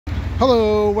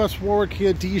Hello, Wes Warwick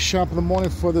here, D Shop in the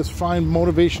morning for this fine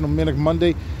motivational Manic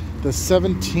Monday, the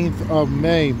 17th of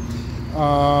May.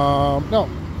 No,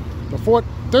 the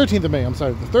 13th of May. I'm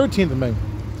sorry, the 13th of May.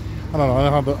 I don't know. I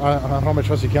don't have my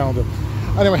trusty calendar.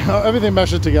 Anyway, everything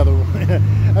meshes together.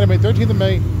 Anyway, 13th of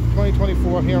May,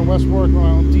 2024, here in West Warwick, Rhode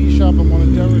Island, D Shop in one,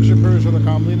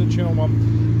 DerekShapiro.com, Lena Channel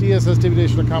 1,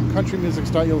 DSSDVDation.com,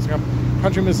 CountryMusics.com,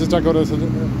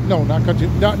 CountryMusics.go.com. No, not country,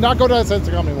 not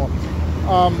go.com anymore.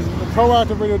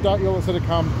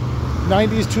 ProactiveRadio.yola.com,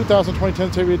 90s, 2000, 2010,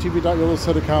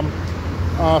 TV.yola.com,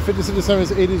 50s,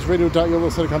 70s, 80s,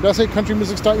 Radio.yola.com. Did I say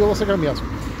CountryMusics.yola.com? Yes.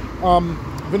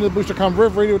 VanillaBoost.com,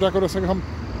 RivRadio.go.com,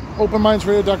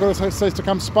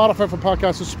 OpenMindsRadio.go.com, Spotify for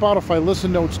podcasts, Spotify,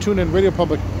 Listen Notes, TuneIn, Radio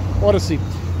Public, Odyssey,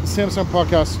 Samsung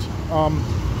Podcast,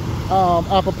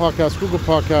 Apple Podcast, Google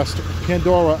Podcast,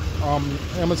 Pandora,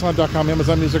 Amazon.com,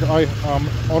 Amazon Music,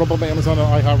 Audible by Amazon,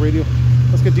 and iHeartRadio.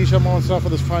 Let's get D-Shop on stuff for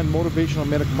this fine motivational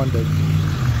Manic Monday.